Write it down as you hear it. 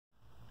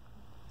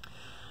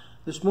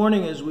This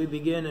morning, as we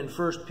begin in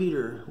 1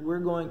 Peter, we're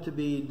going to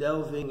be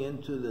delving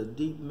into the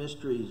deep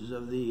mysteries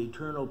of the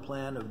eternal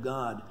plan of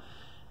God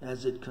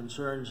as it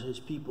concerns His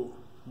people.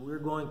 We're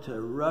going to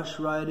rush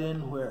right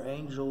in where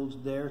angels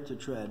dare to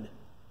tread.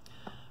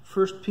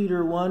 1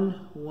 Peter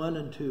 1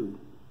 and 2.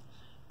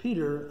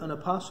 Peter, an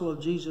apostle of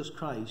Jesus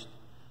Christ,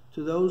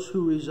 to those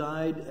who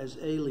reside as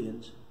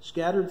aliens,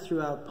 scattered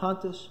throughout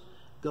Pontus,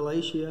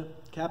 Galatia,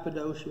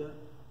 Cappadocia,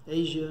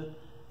 Asia,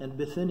 and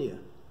Bithynia,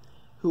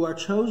 who are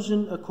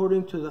chosen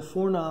according to the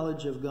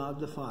foreknowledge of God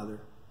the Father,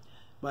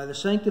 by the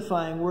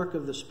sanctifying work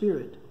of the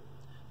Spirit,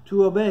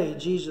 to obey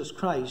Jesus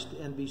Christ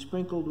and be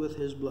sprinkled with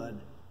His blood.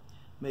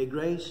 May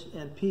grace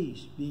and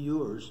peace be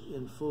yours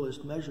in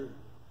fullest measure.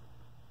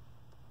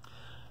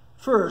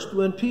 First,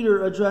 when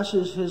Peter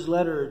addresses his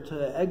letter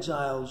to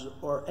exiles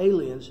or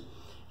aliens,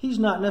 he's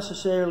not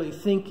necessarily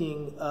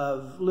thinking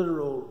of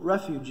literal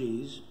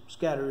refugees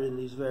scattered in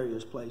these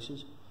various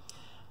places.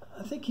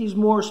 I think he's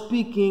more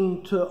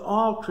speaking to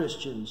all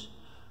Christians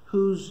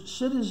whose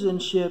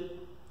citizenship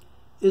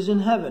is in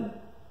heaven,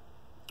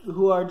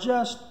 who are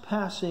just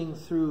passing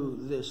through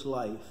this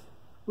life,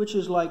 which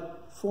is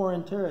like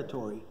foreign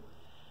territory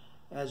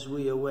as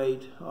we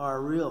await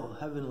our real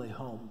heavenly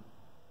home.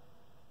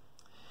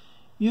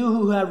 You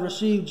who have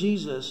received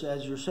Jesus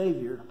as your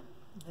Savior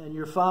and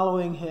you're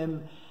following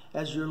Him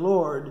as your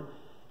Lord,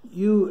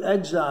 you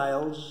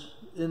exiles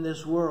in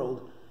this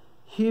world,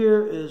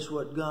 here is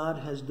what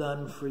God has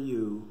done for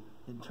you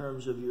in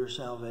terms of your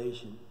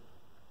salvation.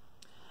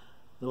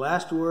 The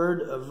last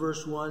word of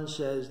verse 1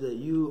 says that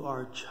you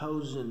are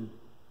chosen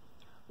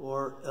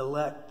or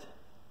elect.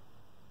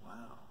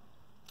 Wow.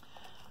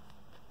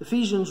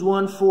 Ephesians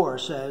 1:4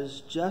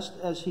 says, just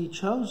as He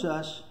chose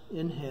us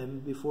in Him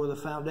before the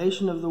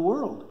foundation of the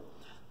world,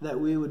 that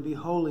we would be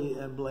holy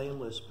and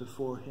blameless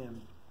before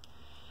Him.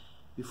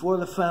 Before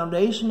the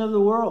foundation of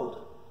the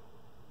world.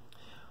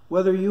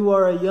 Whether you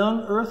are a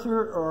young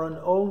earther or an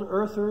old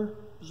earther, it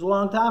was a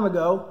long time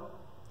ago,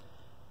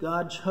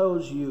 God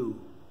chose you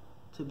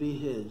to be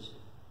His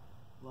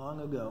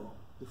long ago,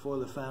 before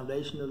the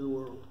foundation of the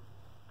world.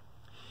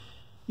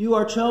 You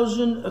are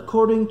chosen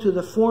according to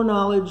the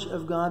foreknowledge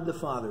of God the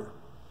Father.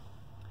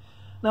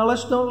 Now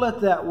let's don't let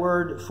that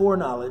word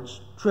foreknowledge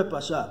trip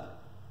us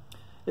up.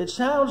 It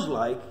sounds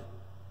like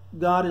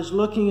God is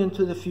looking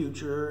into the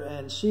future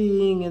and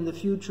seeing in the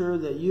future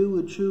that you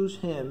would choose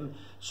Him,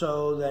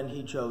 so then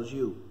He chose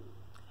you.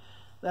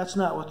 That's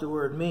not what the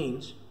word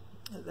means.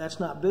 That's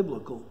not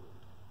biblical.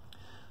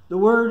 The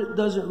word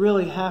doesn't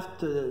really have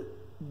to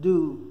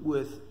do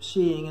with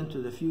seeing into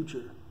the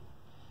future.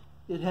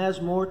 It has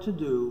more to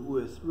do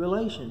with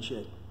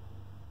relationship.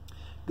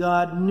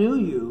 God knew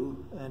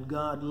you and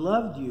God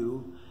loved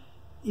you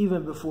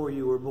even before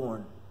you were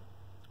born,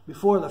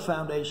 before the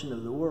foundation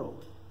of the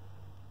world.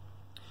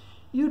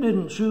 You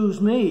didn't choose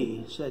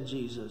me, said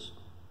Jesus,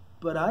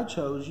 but I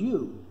chose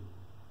you.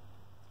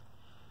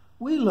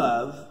 We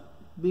love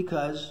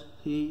because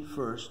He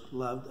first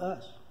loved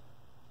us.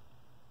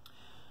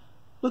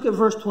 Look at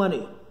verse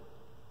 20.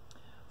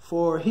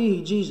 For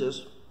He,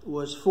 Jesus,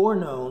 was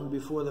foreknown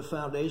before the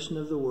foundation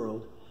of the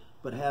world,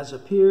 but has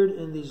appeared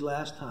in these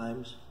last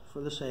times for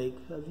the sake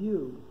of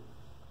you.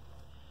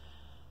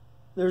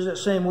 There's that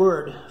same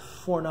word,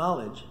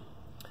 foreknowledge.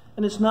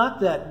 And it's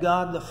not that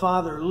God the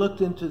Father looked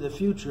into the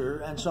future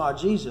and saw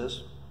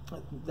Jesus.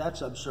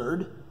 That's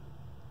absurd.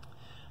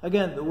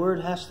 Again, the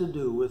word has to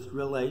do with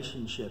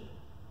relationship.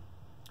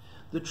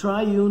 The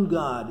triune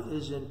God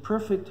is in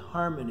perfect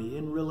harmony,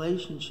 in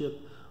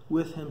relationship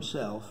with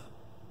Himself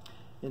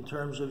in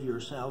terms of your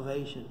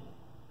salvation.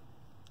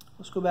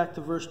 Let's go back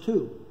to verse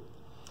 2.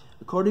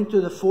 According to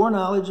the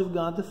foreknowledge of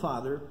God the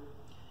Father,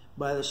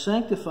 by the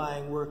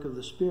sanctifying work of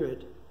the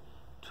Spirit,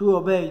 to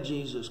obey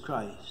Jesus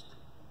Christ.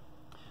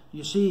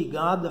 You see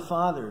God the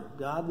Father,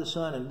 God the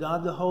Son, and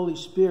God the Holy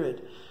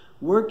Spirit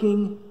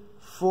working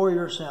for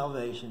your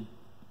salvation.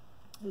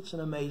 It's an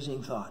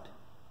amazing thought.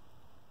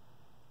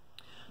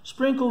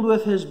 Sprinkled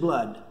with His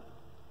blood.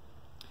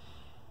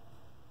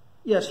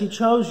 Yes, He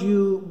chose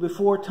you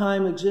before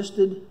time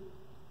existed,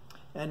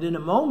 and in a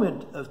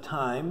moment of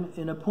time,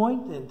 in a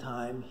point in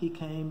time, He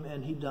came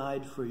and He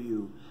died for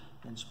you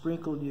and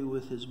sprinkled you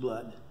with His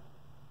blood.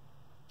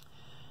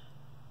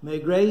 May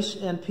grace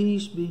and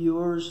peace be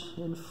yours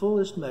in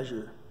fullest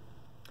measure.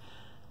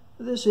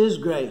 This is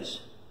grace.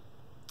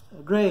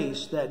 A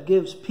grace that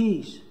gives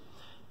peace.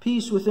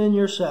 Peace within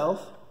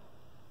yourself,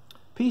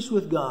 peace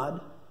with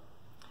God,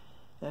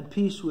 and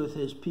peace with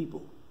His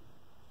people.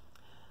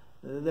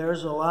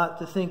 There's a lot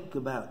to think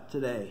about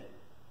today,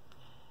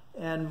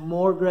 and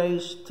more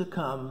grace to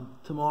come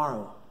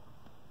tomorrow.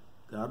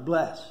 God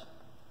bless.